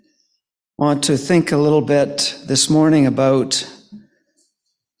want to think a little bit this morning about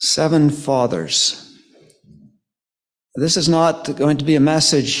 7 fathers. This is not going to be a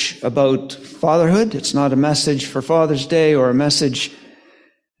message about fatherhood. It's not a message for Father's Day or a message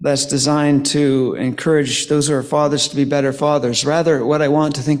that's designed to encourage those who are fathers to be better fathers. Rather, what I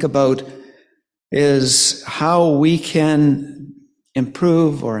want to think about is how we can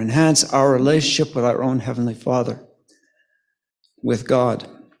improve or enhance our relationship with our own Heavenly Father, with God,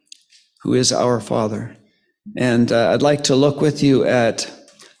 who is our Father. And I'd like to look with you at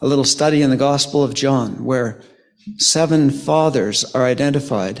a little study in the Gospel of John, where 7 fathers are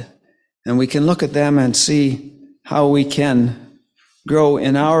identified, and we can look at them and see how we can grow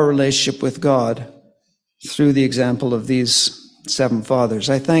in our relationship with God through the example of these 7 fathers.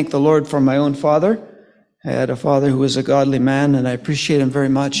 I thank the Lord for my own father. I had a father who was a godly man, and I appreciate him very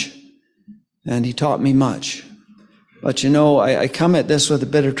much, and he taught me much. But I come at this with a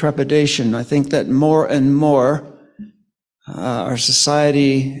bit of trepidation. I think that more and more our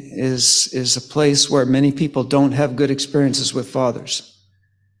society is a place where many people don't have good experiences with fathers.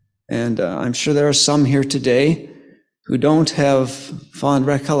 And I'm sure there are some here today who don't have fond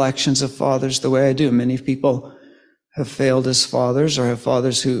recollections of fathers the way I do. Many people have failed as fathers or have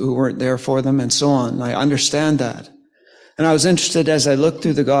fathers who weren't there for them and so on. I understand that. And I was interested as I looked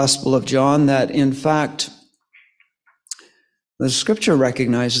through the Gospel of John that, in fact, the Scripture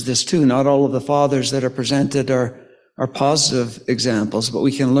recognizes this too. Not all of the fathers that are presented are positive examples, but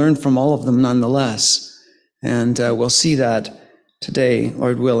we can learn from all of them nonetheless. And we'll see that today,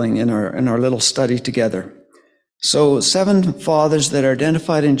 Lord willing, in our little study together. So 7 fathers that are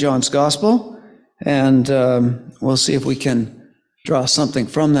identified in John's Gospel, and we'll see if we can draw something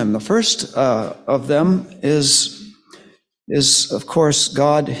from them. The first of them is of course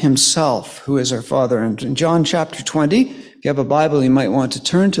God himself, who is our Father. And in John chapter 20, if you have a Bible, you might want to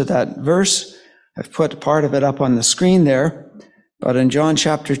turn to that verse. I've put part of it up on the screen there. But in John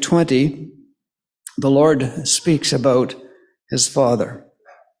chapter 20, the Lord speaks about his Father.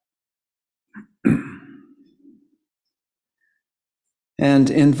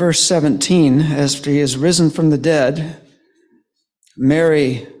 And in verse 17, after he is risen from the dead,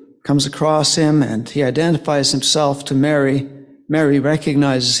 Mary comes across him and he identifies himself to Mary. Mary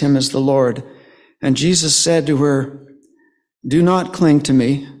recognizes him as the Lord. And Jesus said to her, "Do not cling to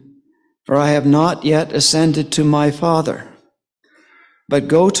me, for I have not yet ascended to my Father. But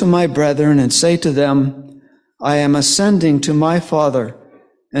go to my brethren and say to them, I am ascending to my Father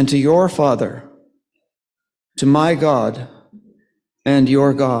and to your Father, to my God and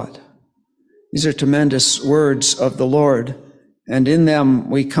your God." These are tremendous words of the Lord. And in them,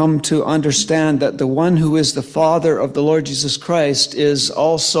 we come to understand that the one who is the Father of the Lord Jesus Christ is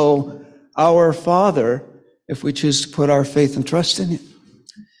also our Father if we choose to put our faith and trust in him.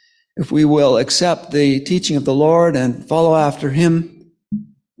 If we will accept the teaching of the Lord and follow after him,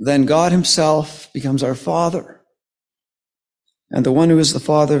 then God himself becomes our Father. And the one who is the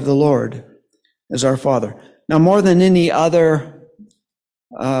Father of the Lord is our Father. Now, more than any other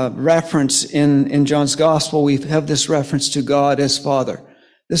reference in John's Gospel, we have this reference to God as Father.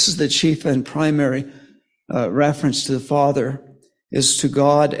 This is the chief and primary reference to the Father, is to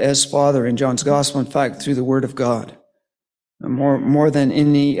God as Father in John's Gospel, in fact, through the Word of God. More than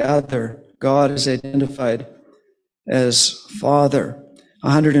any other, God is identified as Father.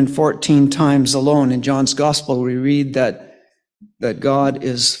 114 times alone in John's Gospel, we read that God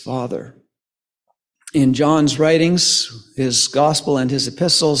is Father. In John's writings, his Gospel and his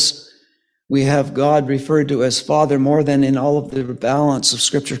epistles, we have God referred to as Father more than in all of the balance of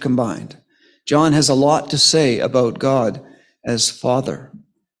Scripture combined. John has a lot to say about God as Father,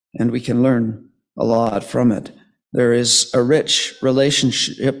 and we can learn a lot from it. There is a rich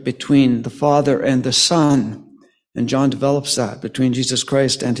relationship between the Father and the Son, and John develops that between Jesus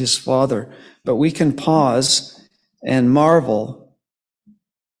Christ and his Father. But we can pause and marvel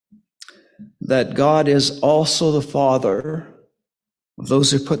that God is also the Father of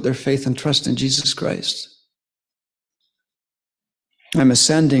those who put their faith and trust in Jesus Christ. I'm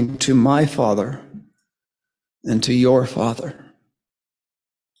ascending to my Father and to your Father,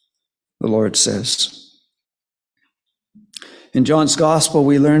 the Lord says. In John's Gospel,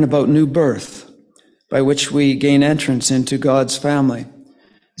 we learn about new birth, by which we gain entrance into God's family.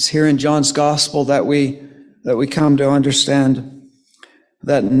 It's here in John's Gospel that we come to understand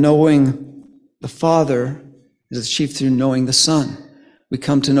that knowing the Father is achieved through knowing the Son. We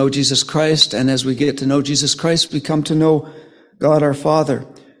come to know Jesus Christ, and as we get to know Jesus Christ, we come to know God our Father.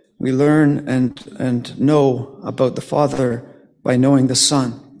 We learn and know about the Father by knowing the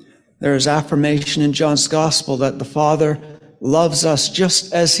Son. There is affirmation in John's Gospel that the Father loves us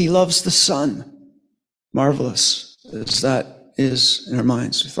just as he loves the Son. Marvelous as that is in our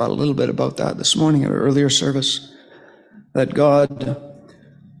minds. We thought a little bit about that this morning in our earlier service, that God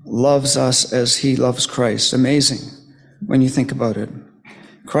loves us as he loves Christ. Amazing when you think about it.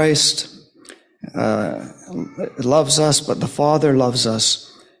 Christ loves us, but the Father loves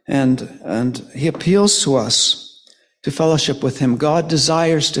us, and he appeals to us to fellowship with him. God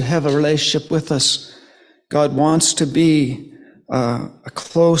desires to have a relationship with us. God wants to be a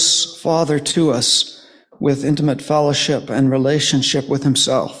close Father to us with intimate fellowship and relationship with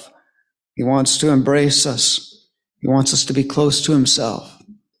himself. He wants to embrace us. He wants us to be close to himself.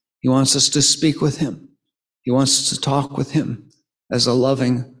 He wants us to speak with him. He wants us to talk with him as a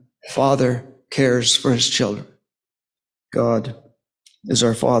loving Father cares for his children. God is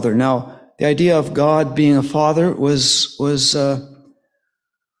our Father. Now, the idea of God being a father was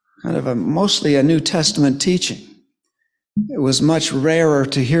kind of mostly a New Testament teaching. It was much rarer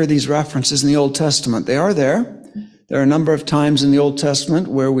to hear these references in the Old Testament. They are there. There are a number of times in the Old Testament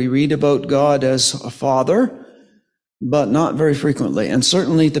where we read about God as a father, but not very frequently. And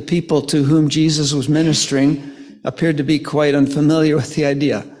certainly the people to whom Jesus was ministering appeared to be quite unfamiliar with the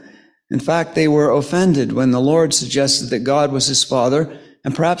idea. In fact, they were offended when the Lord suggested that God was his Father,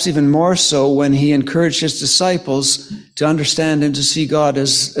 and perhaps even more so when he encouraged his disciples to understand and to see God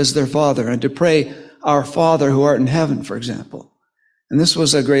as their Father and to pray, "Our Father who art in heaven," for example. And this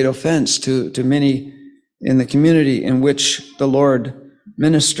was a great offense to many in the community in which the Lord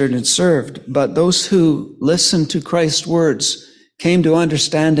ministered and served. But those who listened to Christ's words came to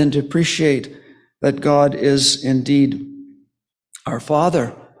understand and to appreciate that God is indeed our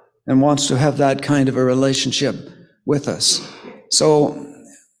Father and wants to have that kind of a relationship with us. So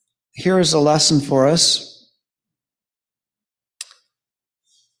here is a lesson for us.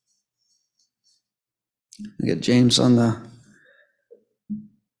 I'll get James on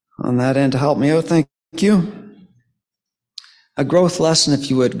that end to help me out. Thank you. A growth lesson, if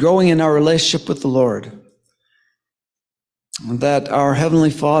you would, growing in our relationship with the Lord. That our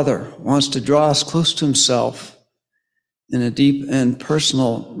Heavenly Father wants to draw us close to himself in a deep and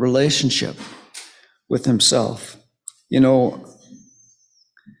personal relationship with himself. You know,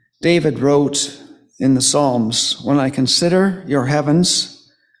 David wrote in the Psalms, "When I consider your heavens,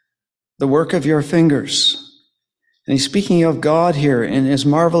 the work of your fingers." And he's speaking of God here in his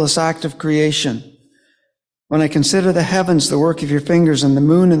marvelous act of creation. "When I consider the heavens, the work of your fingers, and the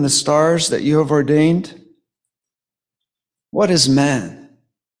moon and the stars that you have ordained, what is man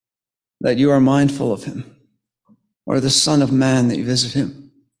that you are mindful of him, or the son of man that you visit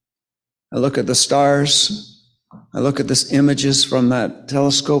him?" I look at the stars. I look at this images from that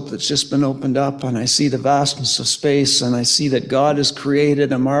telescope that's just been opened up, and I see the vastness of space, and I see that God has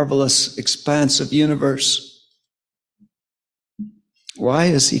created a marvelous, expansive universe. Why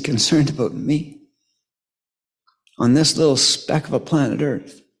is he concerned about me on this little speck of a planet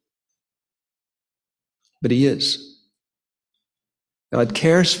Earth? But he is. God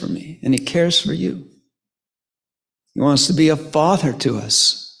cares for me, and he cares for you. He wants to be a father to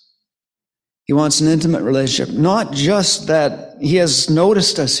us. He wants an intimate relationship. Not just that he has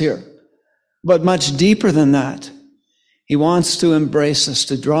noticed us here, but much deeper than that. He wants to embrace us,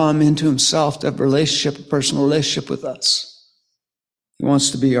 to draw him into himself, to have a relationship, a personal relationship with us. He wants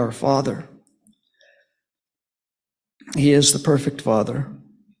to be our Father. He is the perfect Father.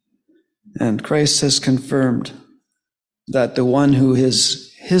 And Christ has confirmed that the one who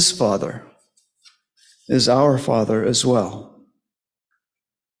is his Father is our Father as well.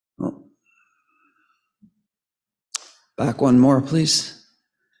 Back one more, please.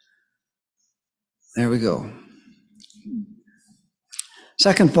 There we go.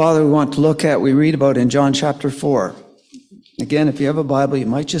 Second Father we want to look at, we read about in John chapter 4. Again, if you have a Bible, you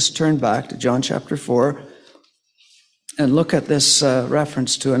might just turn back to John chapter 4 and look at this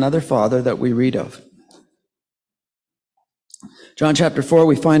reference to another Father that we read of. John chapter 4,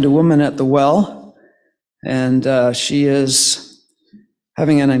 we find a woman at the well, and she is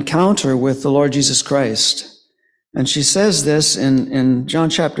having an encounter with the Lord Jesus Christ. And she says this in John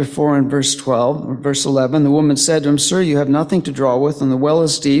chapter 4 and verse 12, or verse 11. The woman said to him, "Sir, you have nothing to draw with, and the well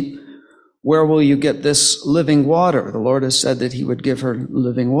is deep. Where will you get this living water?" The Lord has said that he would give her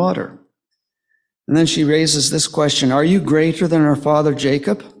living water. And then she raises this question, "Are you greater than our father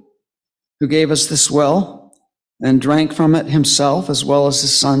Jacob, who gave us this well and drank from it himself, as well as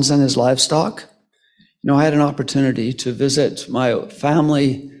his sons and his livestock?" You know, I had an opportunity to visit my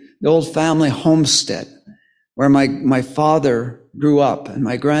family, the old family homestead, where my father grew up and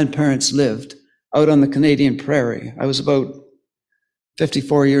my grandparents lived out on the Canadian prairie. I was about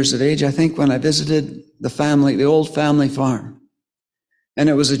 54 years of age, I think, when I visited the old family farm. And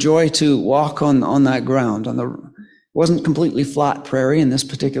it was a joy to walk on that ground. It wasn't completely flat prairie in this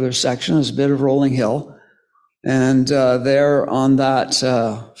particular section. It was a bit of rolling hill. And there on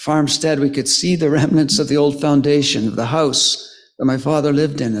that farmstead, we could see the remnants of the old foundation of the house that my father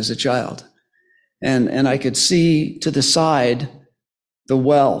lived in as a child. And I could see to the side the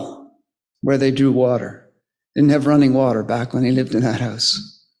well where they drew water. Didn't have running water back when he lived in that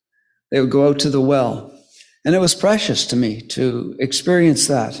house. They would go out to the well. And it was precious to me to experience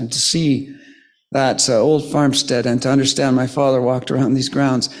that and to see that old farmstead and to understand my father walked around these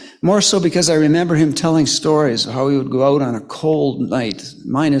grounds. More so because I remember him telling stories of how he would go out on a cold night,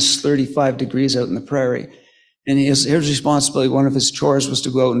 minus 35 degrees out in the prairie. And his responsibility, one of his chores was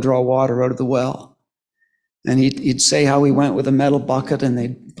to go out and draw water out of the well. And he'd say how he went with a metal bucket and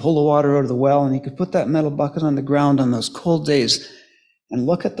they'd pull the water out of the well and he could put that metal bucket on the ground on those cold days and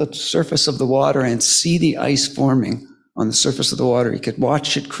look at the surface of the water and see the ice forming on the surface of the water. He could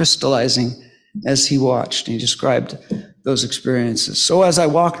watch it crystallizing as he watched. He described those experiences. So as I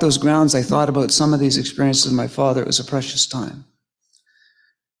walked those grounds, I thought about some of these experiences with my father. It was a precious time.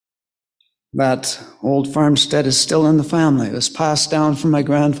 That old farmstead is still in the family. It was passed down from my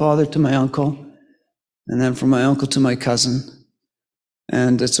grandfather to my uncle, and then from my uncle to my cousin.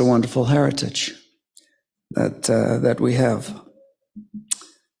 And it's a wonderful heritage that we have.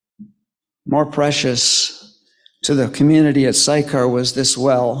 More precious to the community at Sychar was this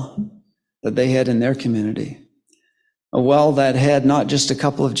well that they had in their community. A well that had not just a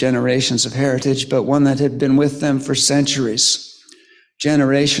couple of generations of heritage, but one that had been with them for centuries,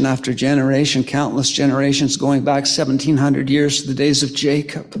 generation after generation, countless generations going back 1,700 years to the days of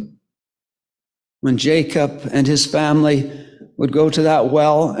Jacob. When Jacob and his family would go to that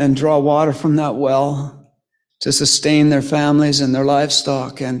well and draw water from that well to sustain their families and their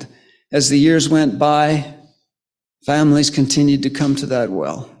livestock. And as the years went by, families continued to come to that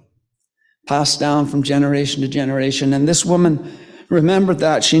well, passed down from generation to generation. And this woman remembered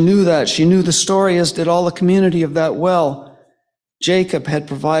that. She knew that. She knew the story, as did all the community of that well. Jacob had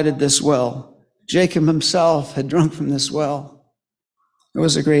provided this well. Jacob himself had drunk from this well. It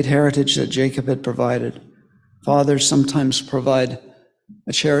was a great heritage that Jacob had provided. Fathers sometimes provide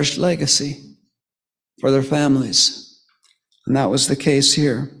a cherished legacy for their families. And that was the case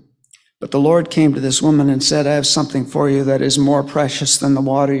here. But the Lord came to this woman and said, I have something for you that is more precious than the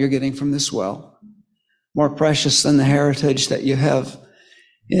water you're getting from this well, more precious than the heritage that you have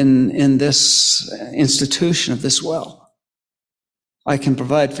in this institution of this well. I can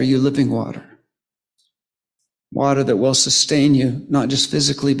provide for you living water, water that will sustain you, not just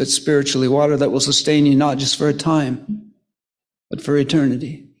physically, but spiritually, water that will sustain you not just for a time, but for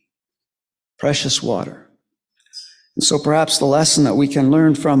eternity. Precious water. And so perhaps the lesson that we can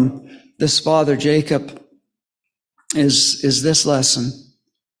learn from this father, Jacob, is this lesson,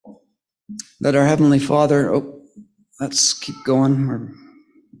 that our Heavenly Father, let's keep going.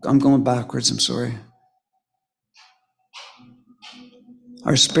 I'm going backwards, I'm sorry.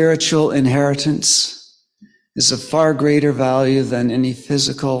 Our spiritual inheritance is of far greater value than any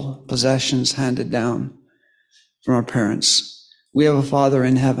physical possessions handed down from our parents. We have a Father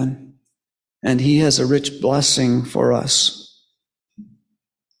in heaven, and He has a rich blessing for us.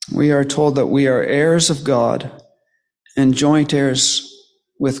 We are told that we are heirs of God and joint heirs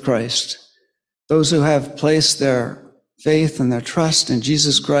with Christ. Those who have placed their faith and their trust in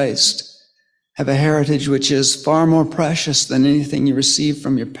Jesus Christ have a heritage which is far more precious than anything you receive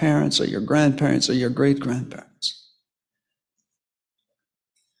from your parents or your grandparents or your great-grandparents.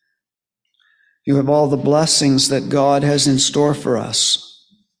 You have all the blessings that God has in store for us.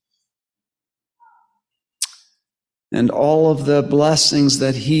 And all of the blessings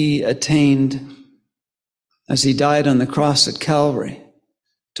that He attained as He died on the cross at Calvary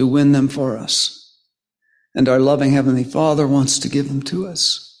to win them for us. And our loving Heavenly Father wants to give them to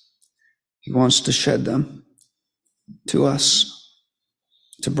us. He wants to shed them to us,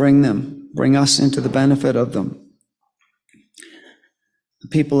 to bring us into the benefit of them. The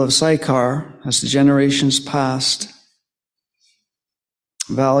people of Sychar, as the generations passed,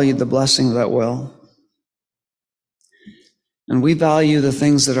 valued the blessing of that well. And we value the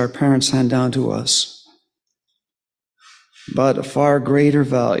things that our parents hand down to us. But a far greater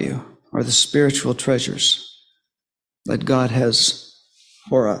value are the spiritual treasures that God has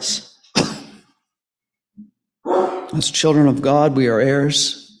for us. As children of God, we are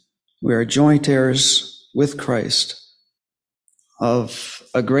heirs. We are joint heirs with Christ of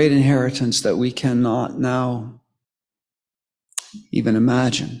a great inheritance that we cannot now even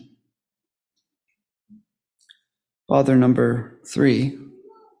imagine. Father number 3.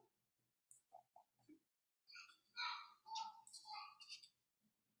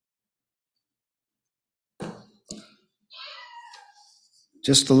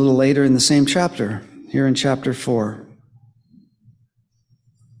 Just a little later in the same chapter, here in chapter 4.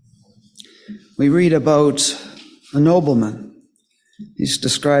 We read about a nobleman. He's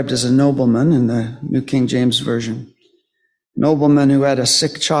described as a nobleman in the New King James Version. Nobleman who had a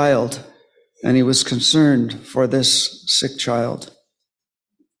sick child, and he was concerned for this sick child.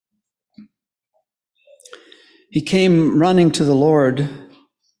 He came running to the Lord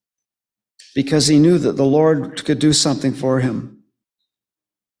because he knew that the Lord could do something for him.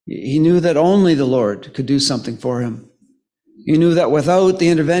 He knew that only the Lord could do something for him. He knew that without the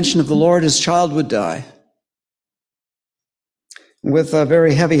intervention of the Lord, his child would die. With a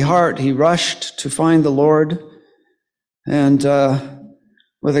very heavy heart, he rushed to find the Lord, and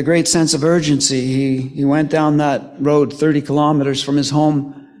with a great sense of urgency, he went down that road 30 kilometers from his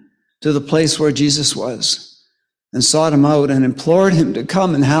home to the place where Jesus was, and sought him out and implored him to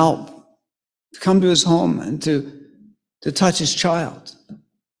come and help, to come to his home and to touch his child,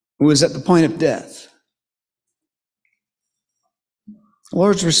 who was at the point of death. The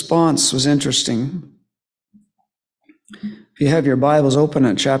Lord's response was interesting. If you have your Bibles open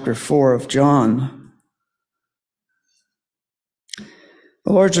at chapter 4 of John,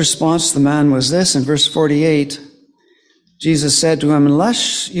 the Lord's response to the man was this. In verse 48, Jesus said to him,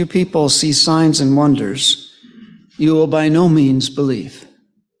 "Unless you people see signs and wonders, you will by no means believe."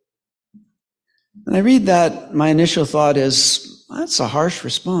 And I read that, my initial thought is, that's a harsh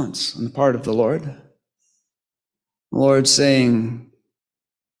response on the part of the Lord. The Lord saying,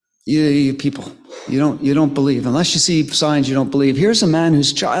 you people, you don't believe. Unless you see signs, you don't believe. Here's a man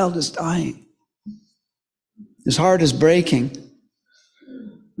whose child is dying. His heart is breaking.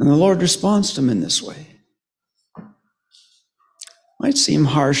 And the Lord responds to him in this way. Might seem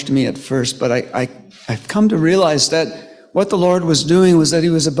harsh to me at first, but I've come to realize that what the Lord was doing was that he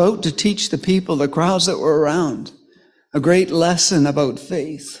was about to teach the people, the crowds that were around, a great lesson about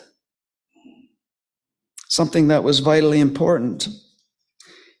faith. Something that was vitally important.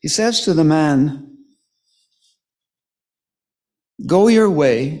 He says to the man, "Go your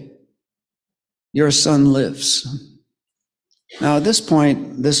way, your son lives." Now at this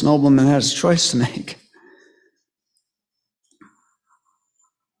point, this nobleman has a choice to make.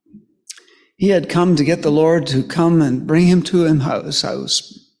 He had come to get the Lord to come and bring him to his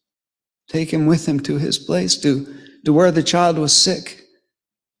house, take him with him to his place, to where the child was sick,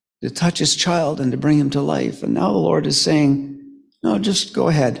 to touch his child and to bring him to life. And now the Lord is saying, no, just go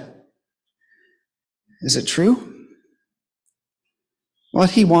ahead. Is it true?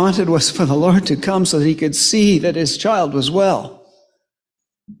 What he wanted was for the Lord to come so that he could see that his child was well.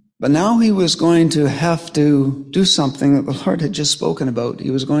 But now he was going to have to do something that the Lord had just spoken about. He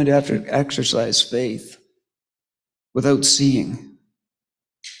was going to have to exercise faith without seeing.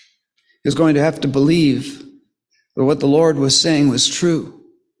 He was going to have to believe that what the Lord was saying was true.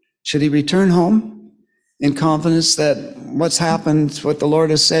 Should he return home in confidence that what's happened, what the Lord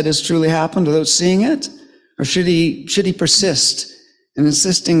has said has truly happened without seeing it? Or should he persist in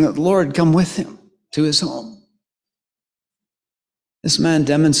insisting that the Lord come with him to his home? This man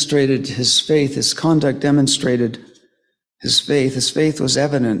demonstrated his faith. His conduct demonstrated his faith. His faith was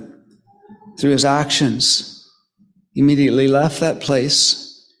evident through his actions. He immediately left that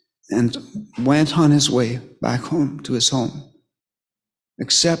place and went on his way back home to his home,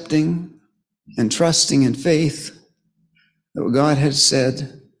 accepting and trusting in faith that what God had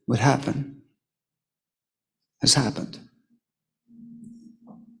said would happen has happened.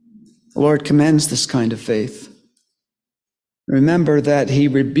 The Lord commends this kind of faith. Remember that he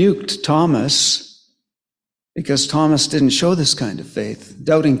rebuked Thomas because Thomas didn't show this kind of faith.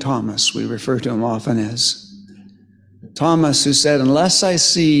 Doubting Thomas, we refer to him often as. Thomas, who said, "Unless I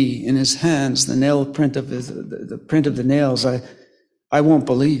see in his hands the print of the nails, I won't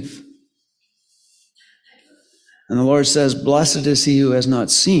believe." And the Lord says, "Blessed is he who has not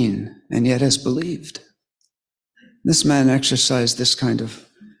seen and yet has believed." This man exercised this kind of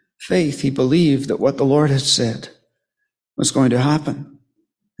faith. He believed that what the Lord had said was going to happen.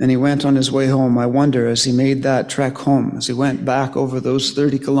 And he went on his way home. I wonder, as he made that trek home, as he went back over those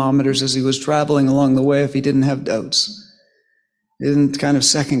 30 kilometers, as he was traveling along the way, if he didn't have doubts, he didn't kind of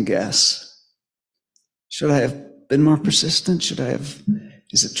second guess. Should I have been more persistent?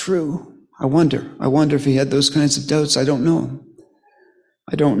 Is it true? I wonder if he had those kinds of doubts. I don't know.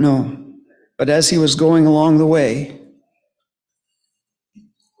 But as he was going along the way,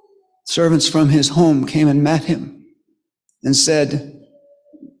 servants from his home came and met him and said,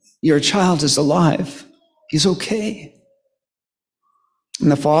 "Your child is alive. He's okay.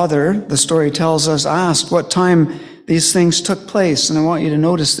 And the father, the story tells us, asked what time these things took place. And I want you to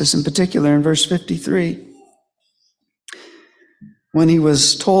notice this in particular in verse 53. When he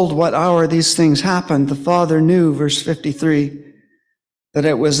was told what hour these things happened, the father knew, verse 53, that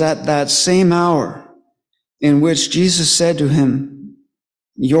it was at that same hour in which Jesus said to him,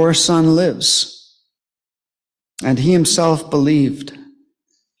 "Your son lives." And he himself believed,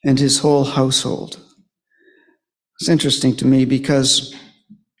 and his whole household. It's interesting to me because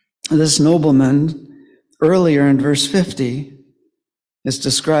this nobleman, earlier in verse 50, is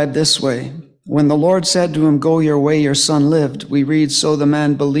described this way. When the Lord said to him, "Go your way, your son lived," we read, "So the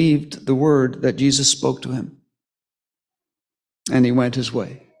man believed the word that Jesus spoke to him, and he went his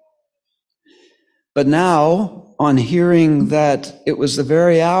way." But now, on hearing that it was the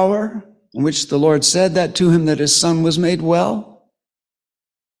very hour in which the Lord said that to him, that his son was made well,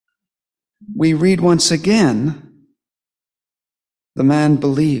 we read once again, the man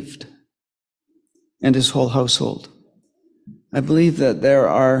believed, and his whole household. I believe that there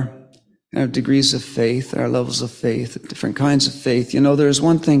are degrees of faith, there are levels of faith, different kinds of faith. There's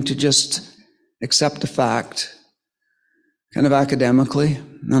one thing to just accept a fact, kind of academically,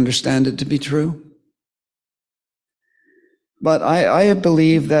 and understand it to be true. But I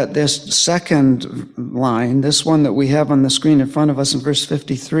believe that this second line, this one that we have on the screen in front of us in verse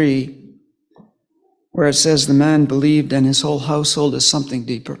 53, where it says the man believed and his whole household, is something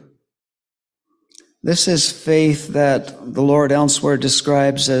deeper. This is faith that the Lord elsewhere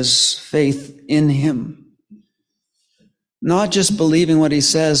describes as faith in him. Not just believing what he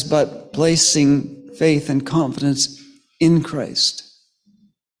says, but placing faith and confidence in Christ.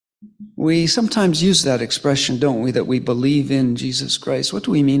 We sometimes use that expression, don't we, that we believe in Jesus Christ. What do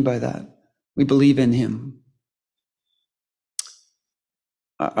we mean by that? We believe in him.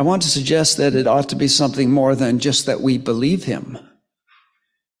 I want to suggest that it ought to be something more than just that we believe him,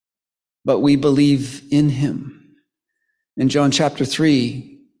 but we believe in him. In John chapter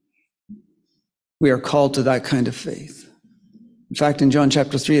 3, we are called to that kind of faith. In fact, in John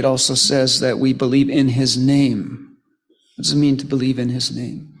chapter 3, it also says that we believe in his name. What does it mean to believe in his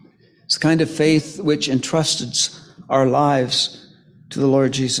name? It's the kind of faith which entrusts our lives to the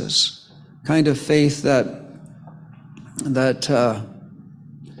Lord Jesus. Kind of faith that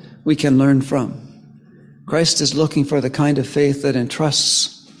we can learn from. Christ is looking for the kind of faith that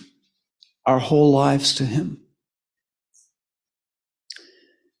entrusts our whole lives to him.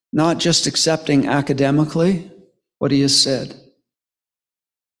 Not just accepting academically what he has said,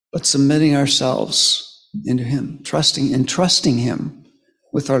 but submitting ourselves into him, entrusting him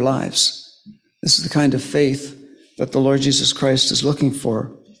with our lives. This is the kind of faith that the Lord Jesus Christ is looking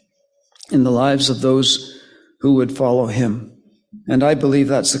for in the lives of those who would follow him. And I believe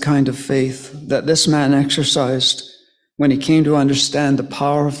that's the kind of faith that this man exercised when he came to understand the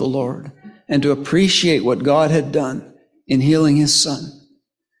power of the Lord and to appreciate what God had done in healing his son.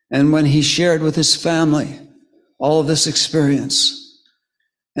 And when he shared with his family all of this experience,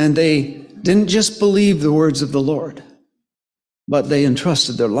 and they didn't just believe the words of the Lord, but they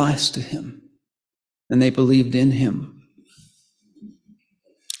entrusted their lives to him, and they believed in him.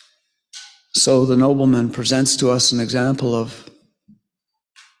 So the nobleman presents to us an example of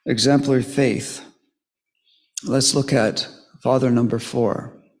exemplary faith. Let's look at father number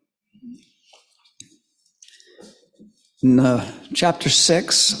 4. In chapter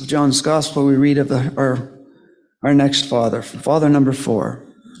 6 of John's Gospel, we read of our next father, father number 4.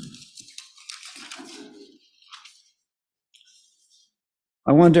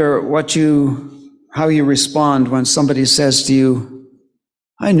 I wonder how you respond when somebody says to you,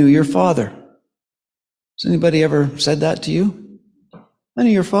 "I knew your father." Has anybody ever said that to you? "I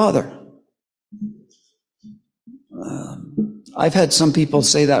knew your father." I've had some people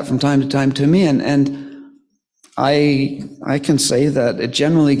say that from time to time to me, and I can say that it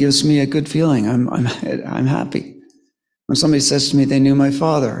generally gives me a good feeling. I'm happy when somebody says to me they knew my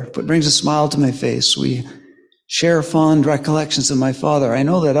father. It brings a smile to my face. We share fond recollections of my father. I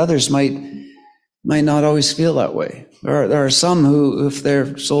know that others might not always feel that way. There are some who, if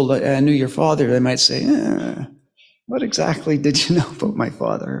they're told, "I knew your father," they might say, "What exactly did you know about my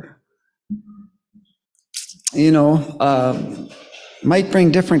father?" Might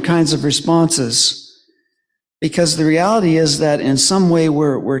bring different kinds of responses, because the reality is that in some way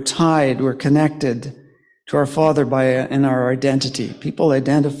we're tied, we're connected to our father in our identity. People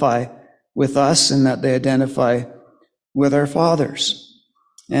identify with us in that they identify with our fathers.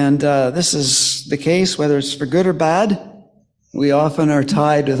 And this is the case, whether it's for good or bad. We often are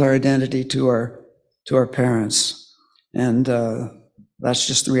tied with our identity to our parents. And that's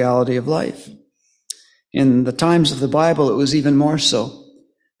just the reality of life. In the times of the Bible, it was even more so.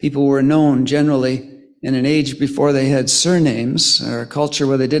 People were known generally in an age before they had surnames, or a culture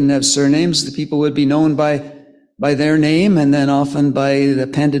where they didn't have surnames. The people would be known by their name, and then often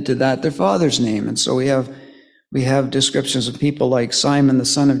appended to that their father's name. And so we have descriptions of people like Simon, the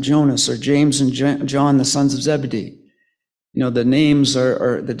son of Jonas, or James and John, the sons of Zebedee. The names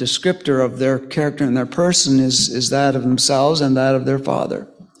are the descriptor of their character and their person is that of themselves and that of their father.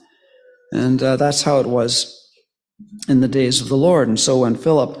 And that's how it was in the days of the Lord. And so when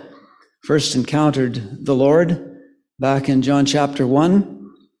Philip first encountered the Lord back in John chapter 1,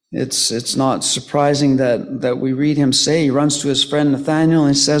 it's not surprising that we read him say, he runs to his friend Nathanael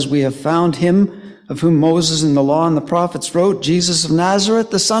and says, "We have found him of whom Moses and the law and the prophets wrote, Jesus of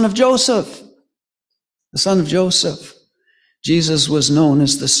Nazareth, the son of Joseph." The son of Joseph. Jesus was known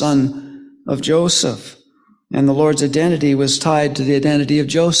as the son of Joseph, and the Lord's identity was tied to the identity of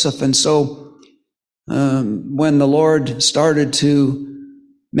Joseph. And so when the Lord started to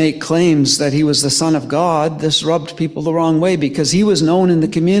make claims that he was the Son of God, this rubbed people the wrong way, because he was known in the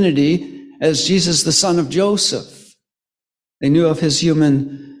community as Jesus, the son of Joseph. They knew of his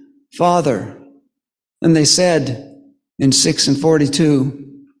human father. And they said in 6:42,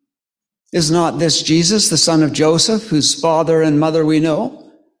 "Is not this Jesus, the son of Joseph, whose father and mother we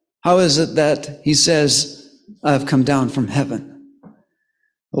know? How is it that he says, 'I have come down from heaven'?"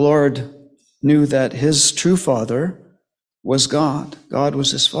 The Lord knew that his true father was God. God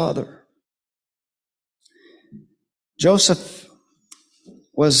was his father. Joseph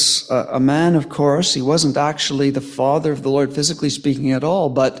was a man, of course. He wasn't actually the father of the Lord, physically speaking, at all,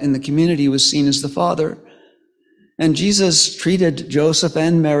 but in the community he was seen as the father. And Jesus treated Joseph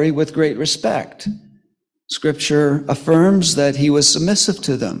and Mary with great respect. Scripture affirms that he was submissive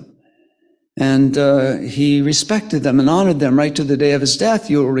to them. And he respected them and honored them right to the day of his death.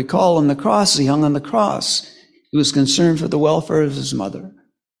 You will recall on the cross, he hung on the cross. He was concerned for the welfare of his mother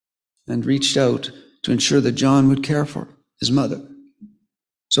and reached out to ensure that John would care for his mother.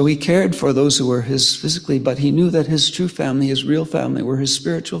 So he cared for those who were his physically, but he knew that his true family, his real family, were his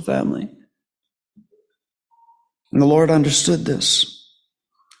spiritual family. And the Lord understood this.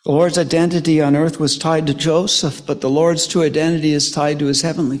 The Lord's identity on earth was tied to Joseph, but the Lord's true identity is tied to his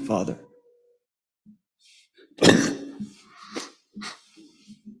heavenly Father.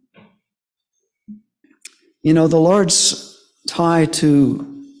 The Lord's tie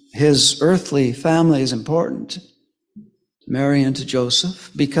to his earthly family is important, to Mary and to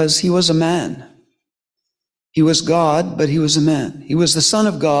Joseph, because he was a man. He was God, but he was a man. He was the Son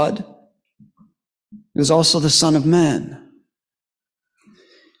of God. He was also the Son of Man.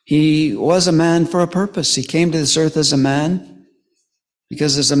 He was a man for a purpose. He came to this earth as a man,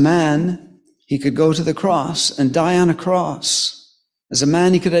 because as a man, he could go to the cross and die on a cross. As a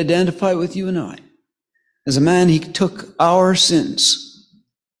man, he could identify with you and I. As a man, he took our sins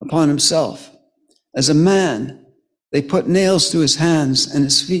upon himself. As a man, they put nails through his hands and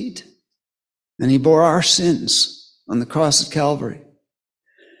his feet, and he bore our sins on the cross at Calvary.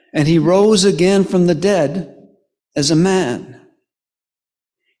 And he rose again from the dead as a man.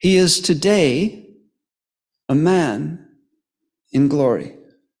 He is today a man in glory.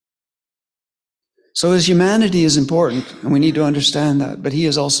 So his humanity is important, and we need to understand that, but he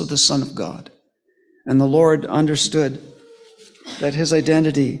is also the Son of God. And the Lord understood that his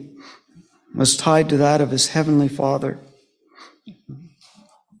identity was tied to that of his heavenly Father.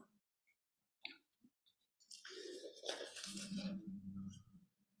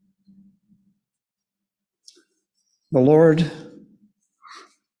 The Lord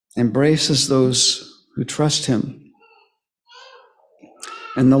embraces those who trust him.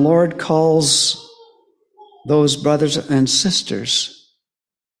 And the Lord calls those brothers and sisters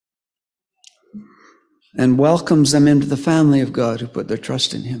and welcomes them into the family of God who put their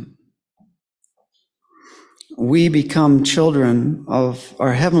trust in him. We become children of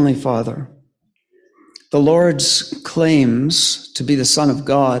our Heavenly Father. The Lord's claims to be the Son of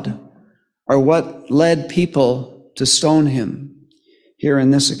God are what led people to stone him. Here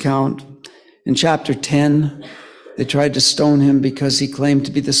in this account, in chapter 10, they tried to stone him because he claimed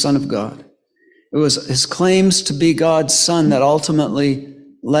to be the Son of God. It was his claims to be God's Son that ultimately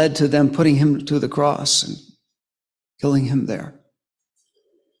led to them putting him to the cross and killing him there.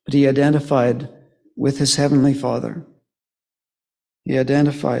 But he identified with his heavenly Father. He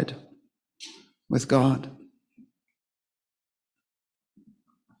identified with God.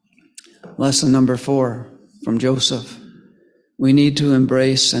 Lesson number 4 from Joseph. We need to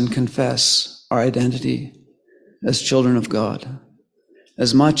embrace and confess our identity as children of God.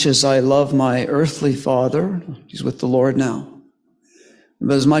 As much as I love my earthly father, he's with the Lord now,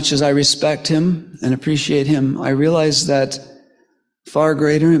 But as much as I respect him and appreciate him, I realize that far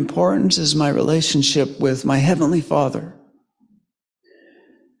greater importance is my relationship with my Heavenly Father.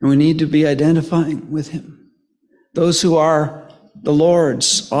 And we need to be identifying with him. Those who are the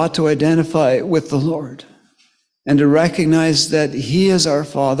Lord's ought to identify with the Lord and to recognize that he is our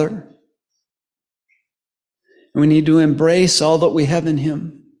Father. And we need to embrace all that we have in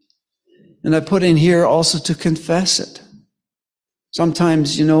him. And I put in here also to confess it.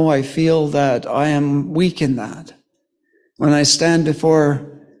 Sometimes, I feel that I am weak in that. When I stand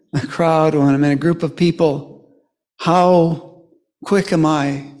before a crowd, when I'm in a group of people, how quick am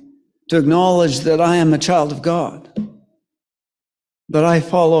I to acknowledge that I am a child of God, that I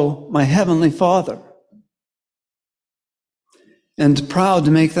follow my Heavenly Father, and proud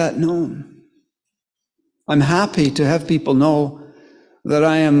to make that known. I'm happy to have people know that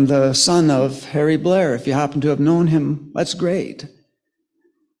I am the son of Harry Blair. If you happen to have known him, that's great.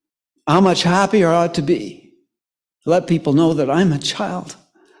 How much happier I ought to be to let people know that I'm a child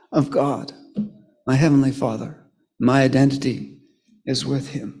of God, my Heavenly Father. My identity is with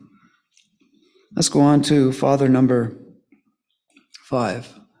him. Let's go on to Father number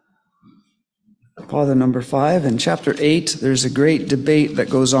 5. Father number 5. In chapter 8, there's a great debate that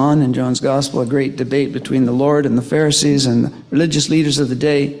goes on in John's Gospel, a great debate between the Lord and the Pharisees and the religious leaders of the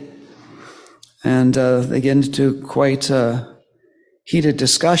day. And they get into quite heated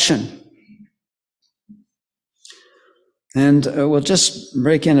discussion. And we'll just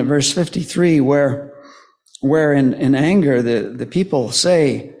break in at verse 53 where in anger the people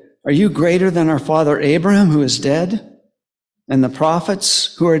say, "Are you greater than our father Abraham who is dead? And the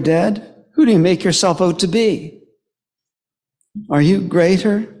prophets who are dead? Who do you make yourself out to be? Are you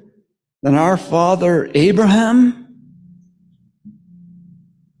greater than our father Abraham?"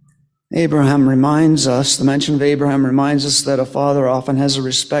 Abraham reminds us, the mention of Abraham reminds us that a father often has a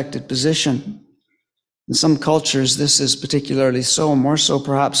respected position. In some cultures, this is particularly so, more so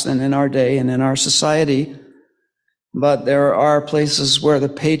perhaps than in our day and in our society. But there are places where the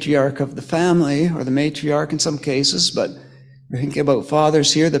patriarch of the family, or the matriarch in some cases, but we're thinking about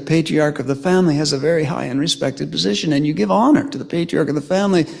fathers here, the patriarch of the family has a very high and respected position, and you give honor to the patriarch of the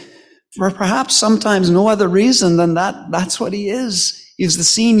family for perhaps sometimes no other reason than that's what he is. He's the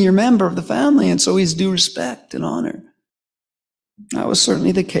senior member of the family, and so he's due respect and honor. That was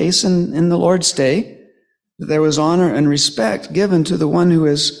certainly the case in the Lord's day. There was honor and respect given to the one who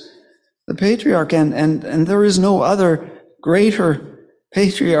is the patriarch, and there is no other greater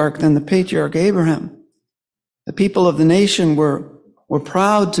patriarch than the patriarch Abraham. The people of the nation were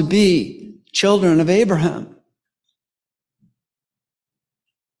proud to be children of Abraham.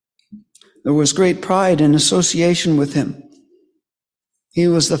 There was great pride and association with him. He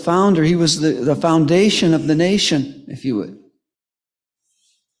was the founder. He was the foundation of the nation, if you would.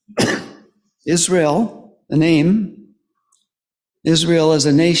 Israel, the name, Israel as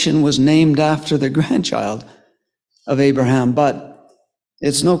a nation was named after the grandchild of Abraham, but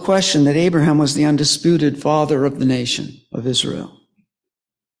it's no question that Abraham was the undisputed father of the nation of Israel.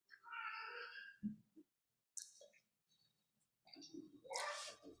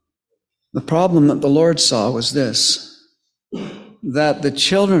 The problem that the Lord saw was this, that the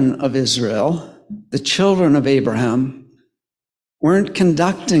children of Israel, the children of Abraham, weren't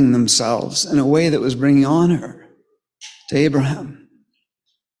conducting themselves in a way that was bringing honor to Abraham,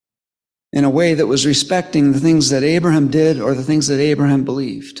 in a way that was respecting the things that Abraham did or the things that Abraham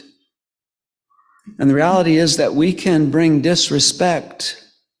believed. And the reality is that we can bring disrespect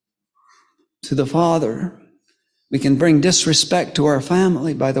to the Father. We can bring disrespect to our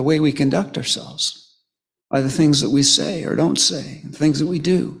family by the way we conduct ourselves, by the things that we say or don't say, the things that we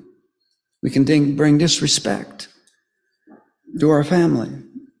do. We can bring disrespect to our family.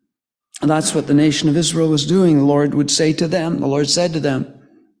 And that's what the nation of Israel was doing. The Lord would say to them, the Lord said to them,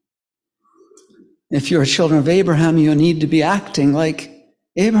 if you're children of Abraham, you need to be acting like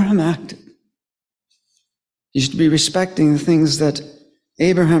Abraham acted. You should be respecting the things that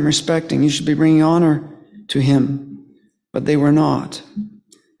Abraham respecting. You should be bringing honor to him, but they were not.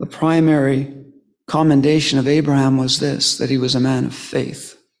 The primary commendation of Abraham was this, that he was a man of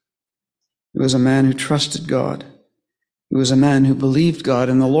faith. He was a man who trusted God. He was a man who believed God,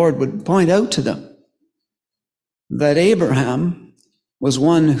 and the Lord would point out to them that Abraham was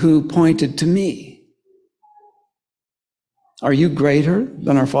one who pointed to me. Are you greater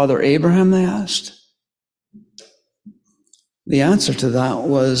than our father Abraham, they asked. The answer to that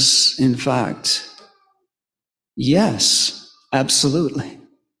was, in fact, yes, absolutely.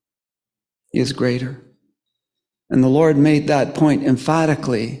 He is greater. And the Lord made that point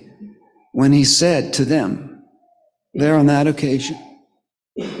emphatically when he said to them, there on that occasion,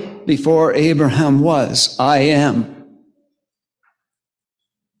 before Abraham was. I am.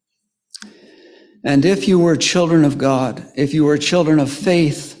 And if you were children of God, if you were children of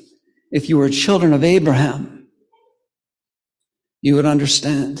faith, if you were children of Abraham, you would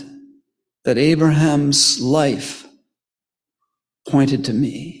understand that Abraham's life pointed to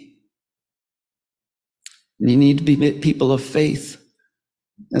me. And you need to be people of faith,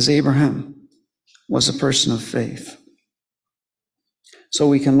 as Abraham was a person of faith. So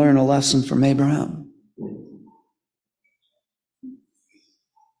we can learn a lesson from Abraham.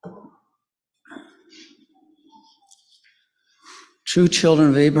 True children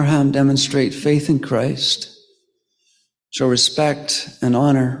of Abraham demonstrate faith in Christ, show respect and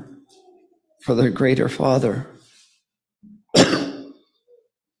honor for their greater Father, who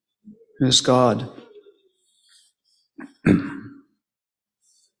is God.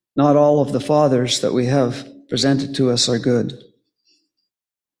 Not all of the fathers that we have presented to us are good.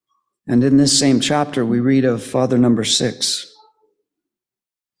 And in this same chapter, we read of father number 6.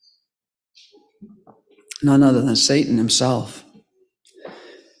 None other than Satan himself.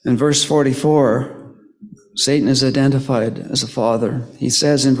 In verse 44, Satan is identified as a father. He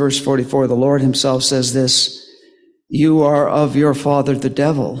says in verse 44, the Lord himself says this, "You are of your father the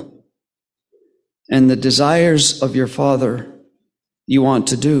devil, and the desires of your father you want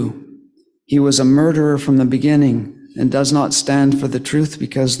to do. He was a murderer from the beginning and does not stand for the truth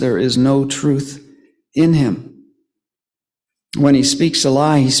because there is no truth in him. When he speaks a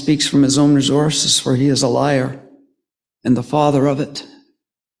lie, he speaks from his own resources, for he is a liar and the father of it."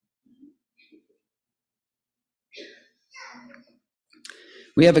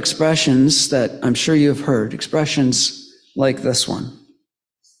 We have expressions that I'm sure you have heard, expressions like this one.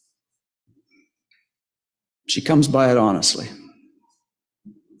 She comes by it honestly.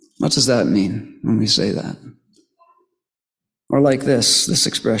 What does that mean when we say that? Or like this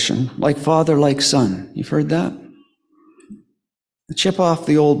expression, like father, like son. You've heard that? Chip off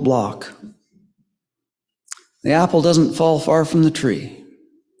the old block. The apple doesn't fall far from the tree.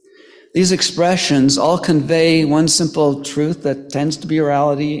 These expressions all convey one simple truth that tends to be a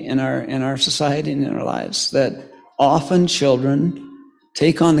reality in our society and in our lives, that often children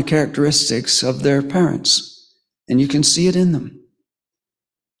take on the characteristics of their parents, and you can see it in them.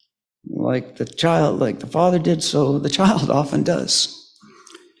 Like the father did, so the child often does.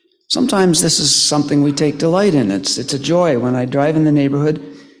 Sometimes this is something we take delight in. It's a joy when I drive in the neighborhood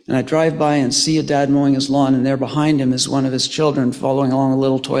and I drive by and see a dad mowing his lawn, and there behind him is one of his children following along a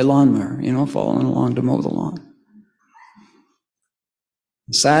little toy lawnmower, following along to mow the lawn.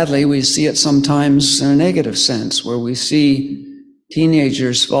 Sadly, we see it sometimes in a negative sense, where we see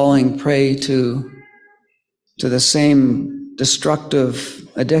teenagers falling prey to the same destructive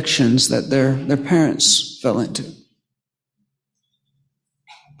addictions that their parents fell into.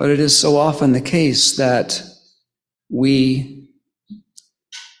 But it is so often the case that we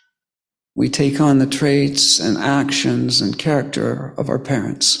take on the traits and actions and character of our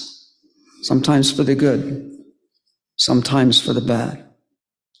parents, sometimes for the good, sometimes for the bad.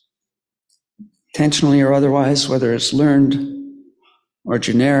 Intentionally or otherwise, whether it's learned or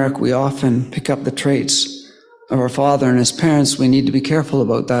generic, we often pick up the traits of our father, and as parents, we need to be careful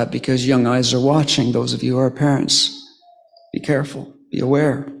about that because young eyes are watching. Those of you who are parents, be careful, be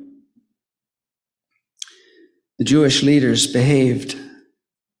aware. The Jewish leaders behaved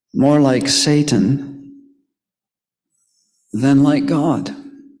more like Satan than like God,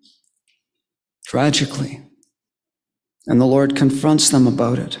 tragically. And the Lord confronts them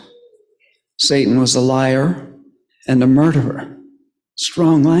about it. Satan was a liar and a murderer.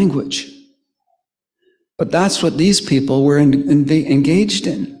 Strong language. But that's what these people were engaged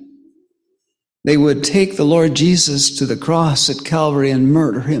in. They would take the Lord Jesus to the cross at Calvary and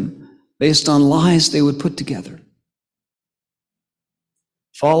murder him based on lies they would put together,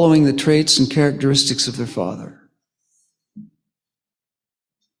 following the traits and characteristics of their father.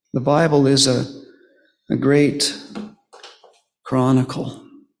 The Bible is a great chronicle,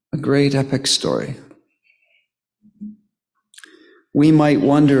 a great epic story. We might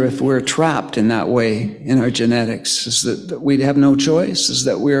wonder if we're trapped in that way in our genetics, is that we have no choice, is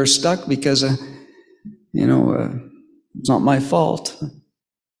that we are stuck because, it's not my fault.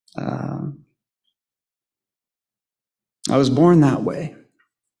 I was born that way.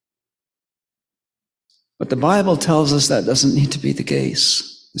 But the Bible tells us that doesn't need to be the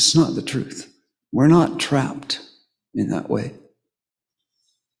case. It's not the truth. We're not trapped in that way.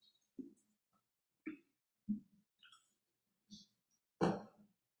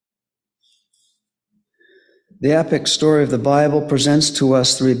 The epic story of the Bible presents to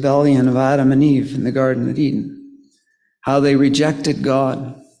us the rebellion of Adam and Eve in the Garden of Eden, how they rejected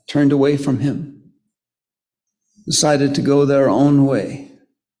God, turned away from him, decided to go their own way.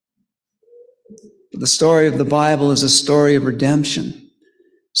 But the story of the Bible is a story of redemption.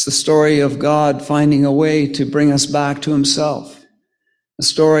 It's the story of God finding a way to bring us back to himself. A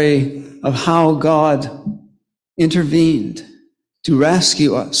story of how God intervened to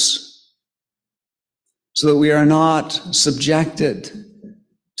rescue us so that we are not subjected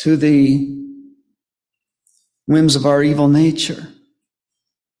to the whims of our evil nature.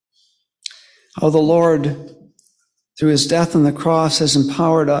 How the Lord, through his death on the cross, has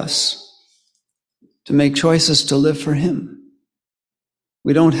empowered us to make choices to live for him.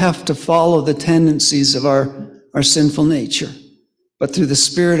 We don't have to follow the tendencies of our sinful nature, but through the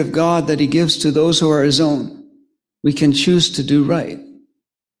Spirit of God that he gives to those who are his own, we can choose to do right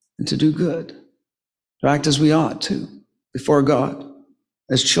and to do good, to act as we ought to before God,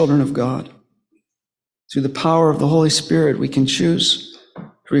 as children of God. Through the power of the Holy Spirit, we can choose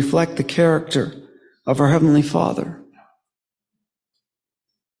to reflect the character of our Heavenly Father.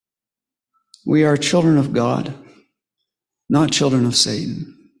 We are children of God, not children of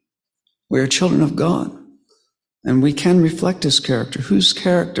Satan. We are children of God, and we can reflect his character. Whose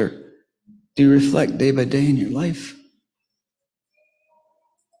character do you reflect day by day in your life?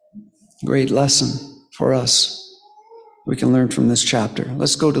 Great lesson for us we can learn from this chapter.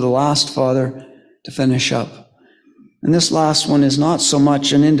 Let's go to the last father to finish up. And this last one is not so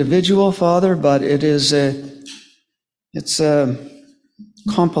much an individual father, but it's a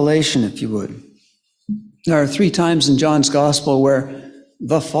compilation, if you would. There are 3 times in John's gospel where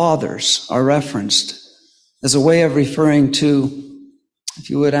the fathers are referenced as a way of referring to, if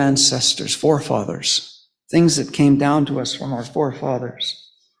you would, ancestors, forefathers, things that came down to us from our forefathers.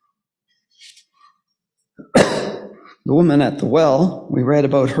 The woman at the well, we read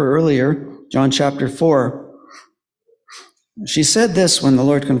about her earlier, John chapter 4. She said this when the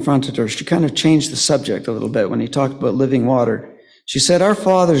Lord confronted her. She kind of changed the subject a little bit when he talked about living water. She said, "Our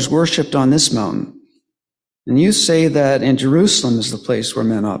fathers worshipped on this mountain, and you say that in Jerusalem is the place where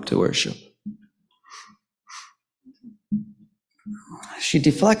men ought to worship." She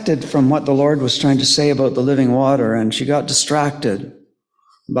deflected from what the Lord was trying to say about the living water, and she got distracted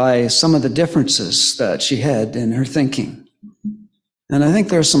by some of the differences that she had in her thinking. And I think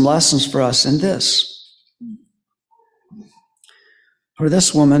there are some lessons for us in this. For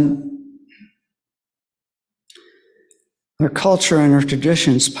this woman, her culture and her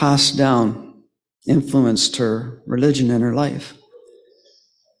traditions passed down influenced her religion and her life.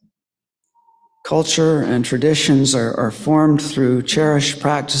 Culture and traditions are formed through cherished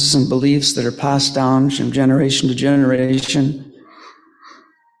practices and beliefs that are passed down from generation to generation.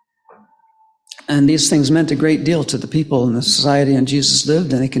 And these things meant a great deal to the people in the society and Jesus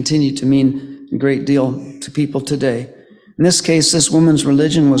lived, and they continue to mean a great deal to people today. In this case, this woman's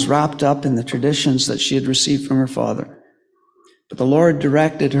religion was wrapped up in the traditions that she had received from her father. But the Lord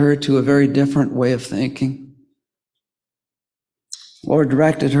directed her to a very different way of thinking. The Lord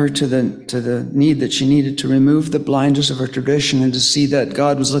directed her to the need that she needed to remove the blinders of her tradition and to see that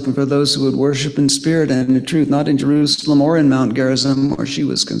God was looking for those who would worship in spirit and in truth, not in Jerusalem or in Mount Gerizim where she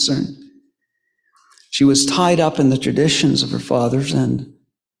was concerned. She was tied up in the traditions of her fathers and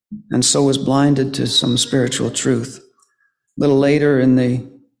so was blinded to some spiritual truth. A little later in the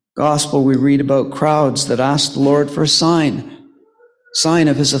gospel, we read about crowds that asked the Lord for a sign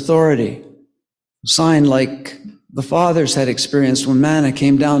of his authority, a sign like the fathers had experienced when manna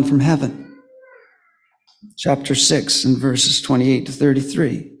came down from heaven. Chapter 6 and verses 28 to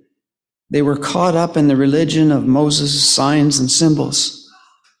 33. They were caught up in the religion of Moses' signs and symbols,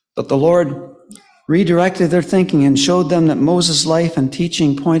 but the Lord redirected their thinking and showed them that Moses' life and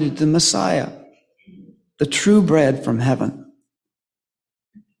teaching pointed to the Messiah, the true bread from heaven.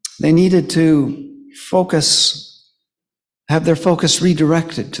 They needed to have their focus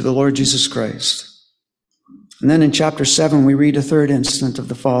redirected to the Lord Jesus Christ. And then in chapter 7, we read a third incident of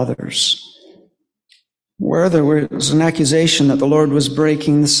the fathers, where there was an accusation that the Lord was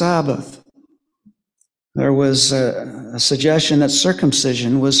breaking the Sabbath. There was a suggestion that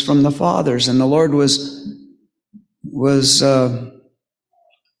circumcision was from the fathers, and the Lord was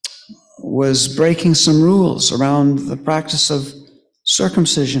breaking some rules around the practice of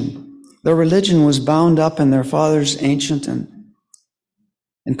circumcision. Their religion was bound up in their fathers' ancient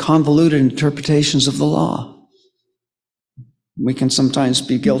and convoluted interpretations of the law. We can sometimes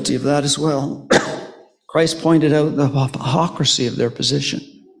be guilty of that as well. Christ pointed out the hypocrisy of their position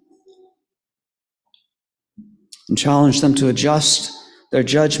and challenged them to adjust their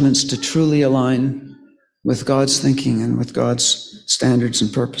judgments to truly align with God's thinking and with God's standards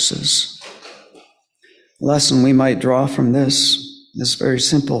and purposes. A lesson we might draw from this is very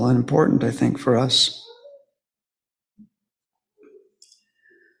simple and important, I think, for us.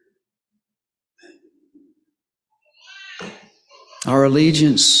 Our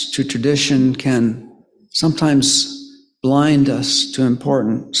allegiance to tradition can sometimes blind us to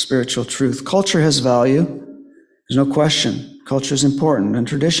important spiritual truth. Culture has value. There's no question. Culture is important, and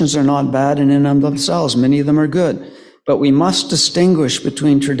traditions are not bad in and of themselves. Many of them are good. But we must distinguish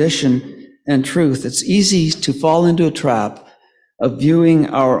between tradition and truth. It's easy to fall into a trap of viewing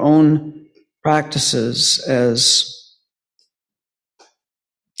our own practices as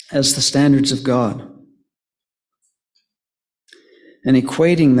the standards of God and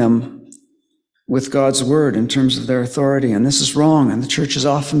equating them with God's word in terms of their authority. And this is wrong, and the church has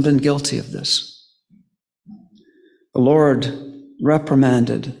often been guilty of this. The Lord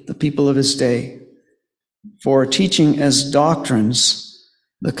reprimanded the people of his day for teaching as doctrines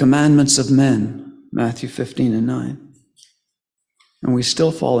the commandments of men, Matthew 15:9. And we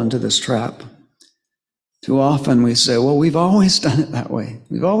still fall into this trap. Too often we say, well, we've always done it that way.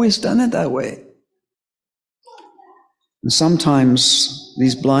 We've always done it that way. And sometimes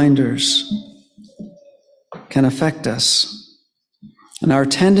these blinders can affect us. And our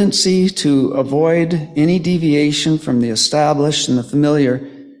tendency to avoid any deviation from the established and the familiar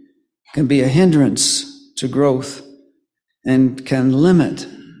can be a hindrance to growth and can limit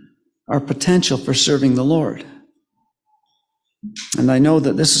our potential for serving the Lord. And I know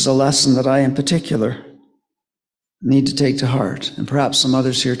that this is a lesson that I in particular need to take to heart, and perhaps some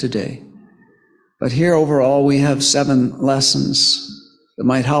others here today. But here overall we have 7 lessons that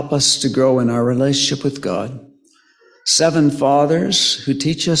might help us to grow in our relationship with God. 7 fathers who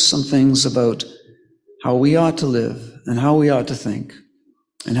teach us some things about how we ought to live and how we ought to think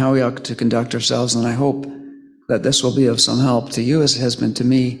and how we ought to conduct ourselves. And I hope that this will be of some help to you as it has been to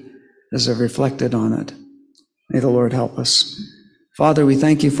me as I've reflected on it. May the Lord help us. Father, we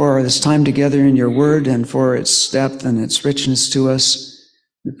thank you for this time together in your word and for its depth and its richness to us.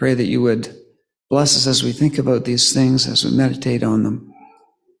 We pray that you would bless us as we think about these things, as we meditate on them.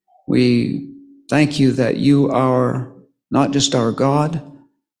 We thank you that you are not just our God,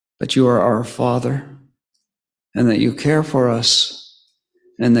 but you are our Father, and that you care for us,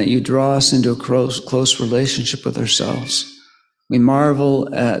 and that you draw us into a close relationship with ourselves. We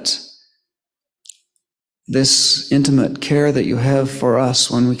marvel at this intimate care that you have for us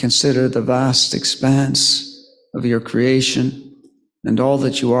when we consider the vast expanse of your creation and all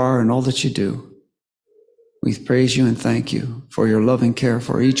that you are and all that you do. We praise you and thank you for your loving care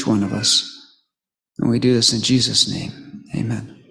for each one of us. And we do this in Jesus' name. Amen.